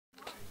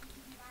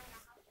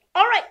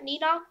Alright,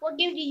 Nina, what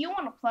game do you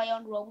want to play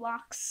on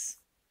Roblox?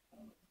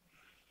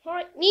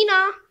 Alright,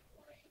 Nina!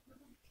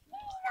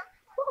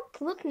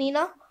 Look,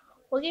 Nina,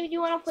 what game do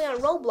you want to play on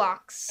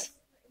Roblox?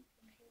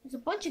 There's a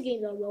bunch of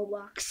games on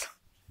Roblox.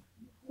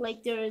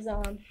 Like there's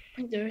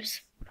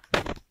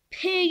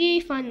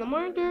Piggy, Find the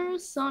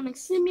Markers, Sonic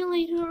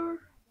Simulator.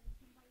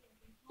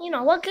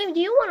 What game do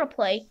you want to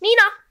play?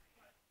 Nina!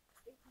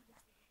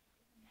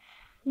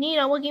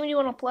 Nina, what game do you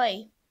want to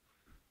play?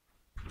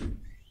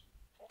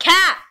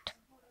 Cat!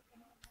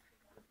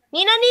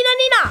 Nina! No,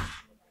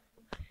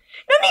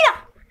 Nina!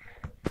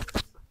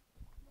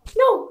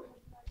 No!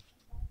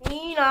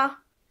 Nina!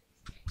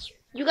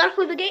 You gotta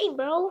play the game,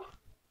 bro.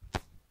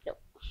 No.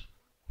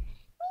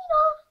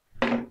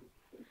 Nina!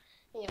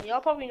 Yeah,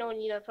 y'all probably know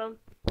Nina from...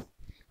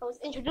 I was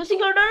introducing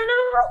her. No!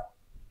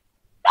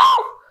 No!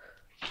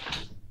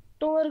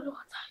 Don't let her go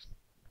outside.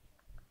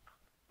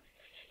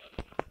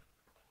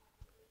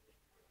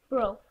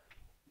 Bro.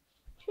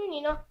 Sure,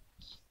 Nina.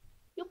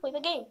 You play the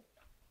game.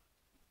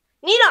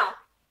 Nina!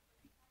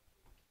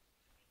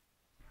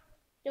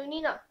 Yo,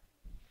 Nina.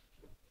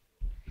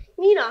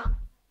 Nina!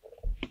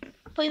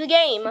 Play the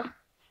game.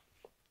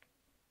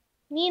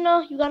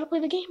 Nina, you gotta play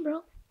the game,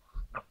 bro.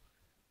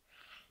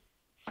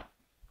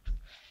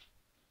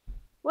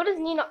 What is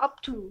Nina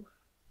up to?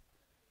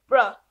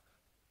 Bruh.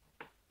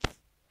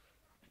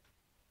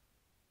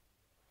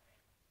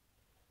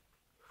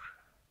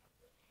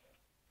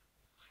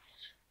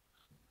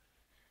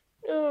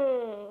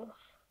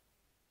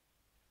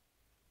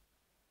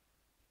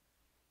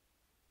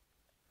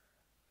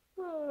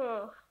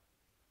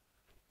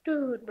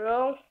 Dude,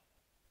 bro.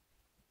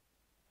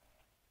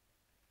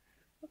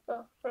 What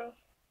the, bro?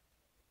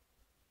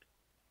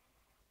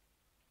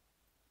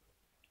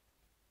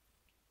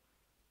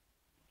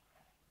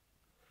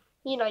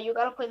 Nina, you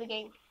gotta play the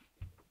game.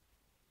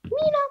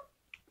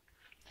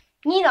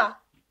 Nina!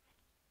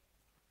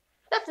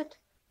 That's it.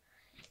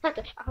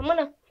 I'm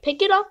gonna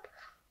pick it up.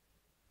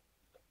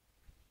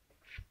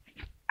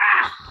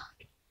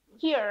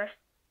 Here.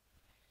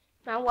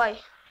 Now why?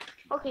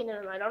 Okay,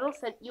 never mind. I'll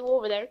send you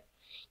over there.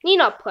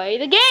 Nina, play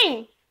the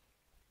game!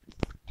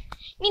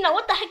 Nina,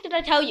 what the heck did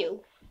I tell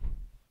you?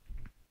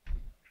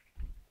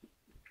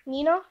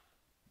 Nina?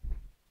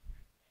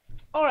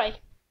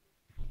 Alright.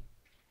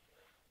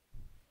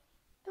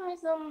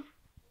 Guys, oh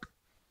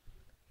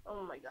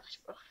my gosh,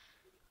 bro.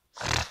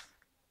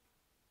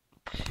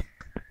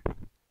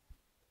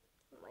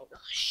 Oh my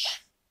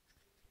gosh.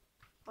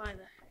 Why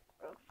the heck,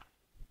 bro?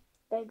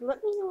 Guys,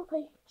 let me know if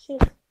I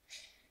should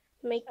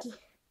make...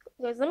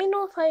 Guys, let me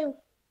know if I...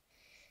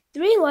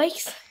 3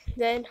 likes,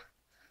 then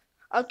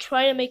I'll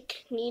try to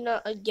make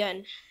Nina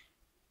again.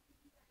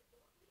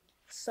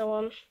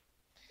 So,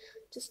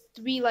 just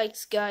 3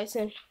 likes, guys,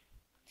 and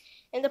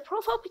the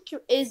profile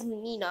picture is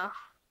Nina.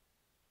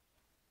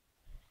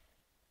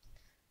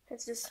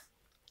 That's just,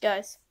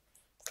 guys.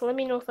 So let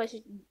me know if I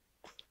should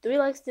 3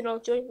 likes, then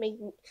I'll try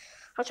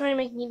to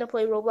make Nina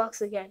play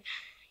Roblox again.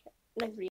 Next video.